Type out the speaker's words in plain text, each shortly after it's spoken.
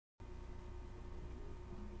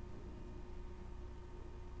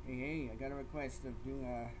Hey, I got a request of doing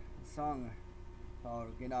a song called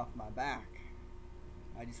Get Off My Back.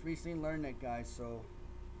 I just recently learned it, guys, so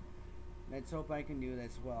let's hope I can do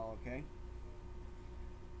this well, okay?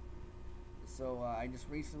 So I just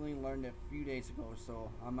recently learned it a few days ago,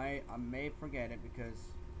 so I may forget it because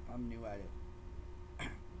I'm new at it.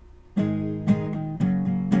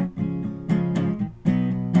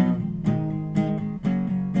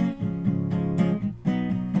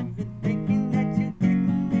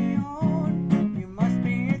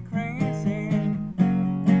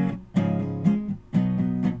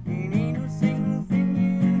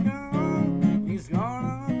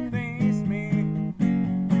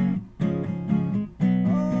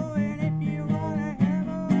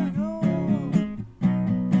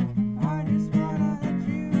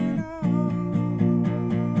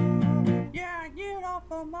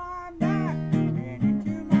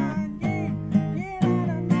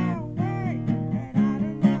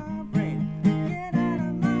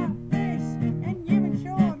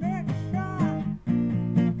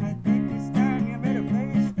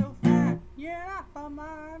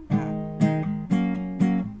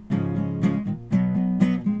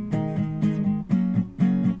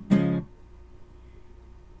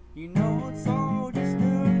 You know it's all just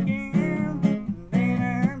a game, they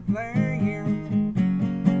ain't playing.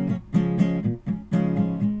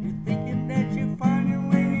 You're thinking that you find your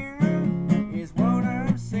way in, is what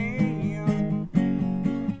I'm saying.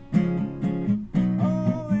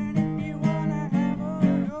 Oh, and if you wanna have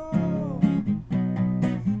a go,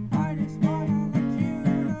 I just wanna let you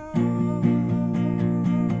know.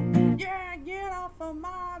 Yeah, get off of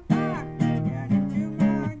my back, get into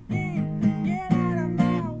my game, get out of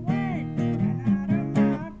my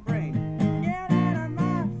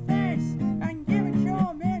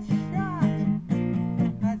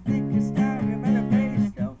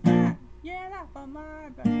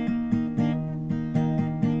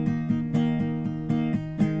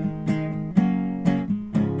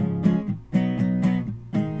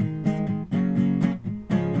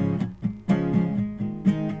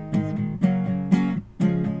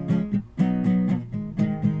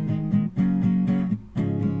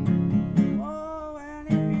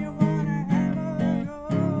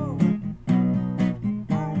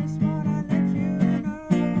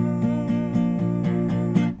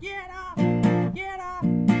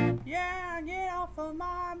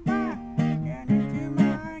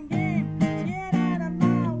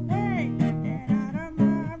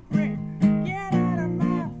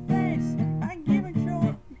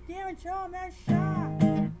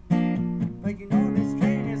but you know this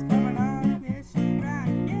train is coming on this track.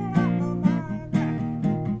 Get off of my back.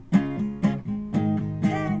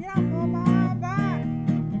 Yeah, get off of my back.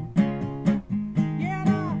 Get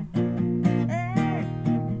off. Hey.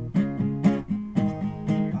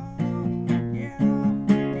 Oh, get off,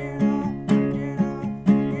 get off, get off,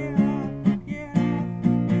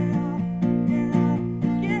 get off,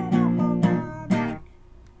 get off of my back.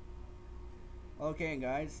 Okay,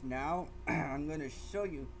 guys, now I'm going to show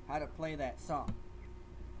you how to play that song.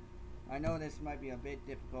 I know this might be a bit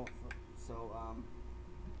difficult, so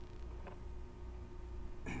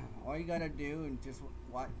all you gotta do and just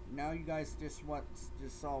what now you guys just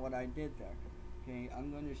saw what I did there. Okay,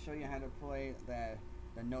 I'm going to show you how to play the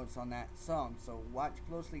notes on that song. So watch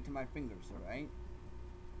closely to my fingers, all right?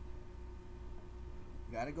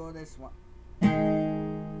 You gotta go this one.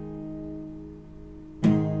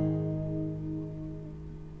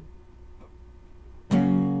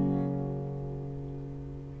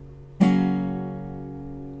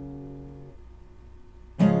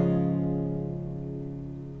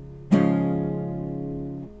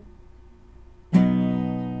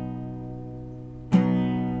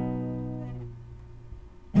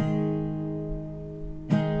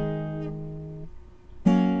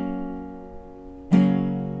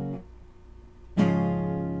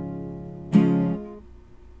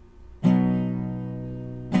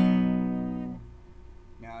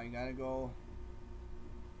 Now you gotta go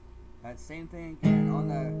that same thing again on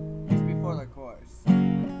the just before the chorus.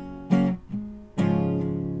 And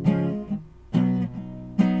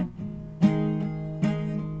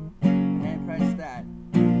then press that.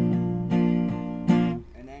 And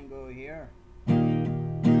then go here.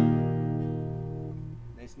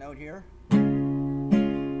 This note here.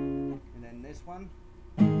 And then this one.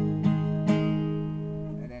 And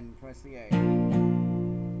then press the A.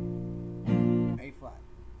 A flat.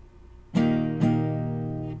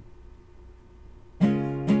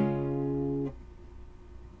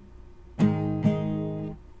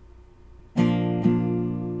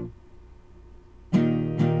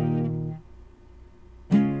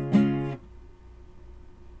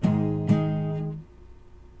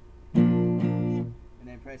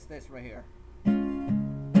 press this right here.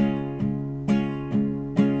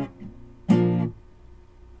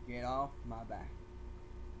 Get off my back.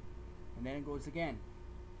 And then it goes again.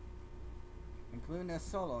 Including the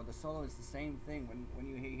solo. The solo is the same thing. When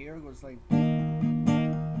you hear it goes like.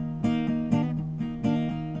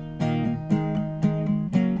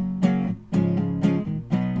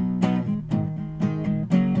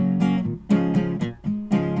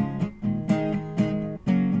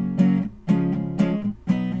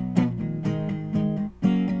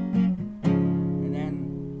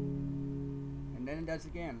 And then it does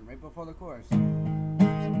again, right before the chorus.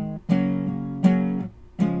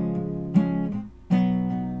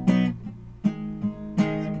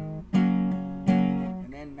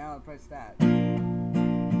 Now press that.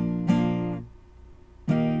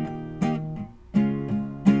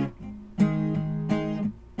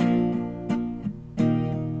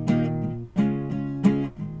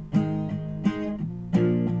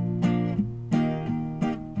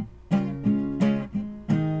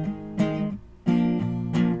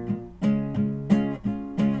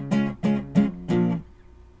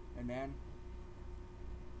 And then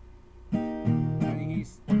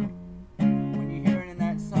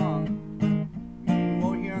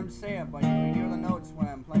say it, but you can hear the notes when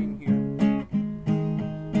I'm playing here.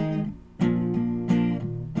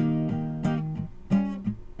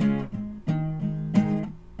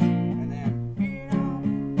 And then get off,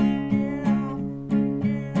 get off,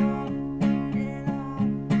 get off, get off,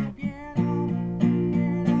 get off,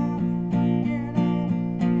 get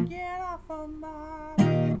off, get off of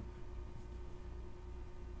my.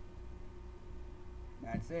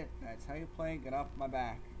 That's it. That's how you play Get Off My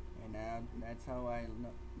Back. And that's how I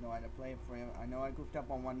know how to play it for you. I know I goofed up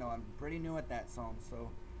on one note. I'm pretty new at that song,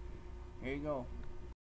 so here you go.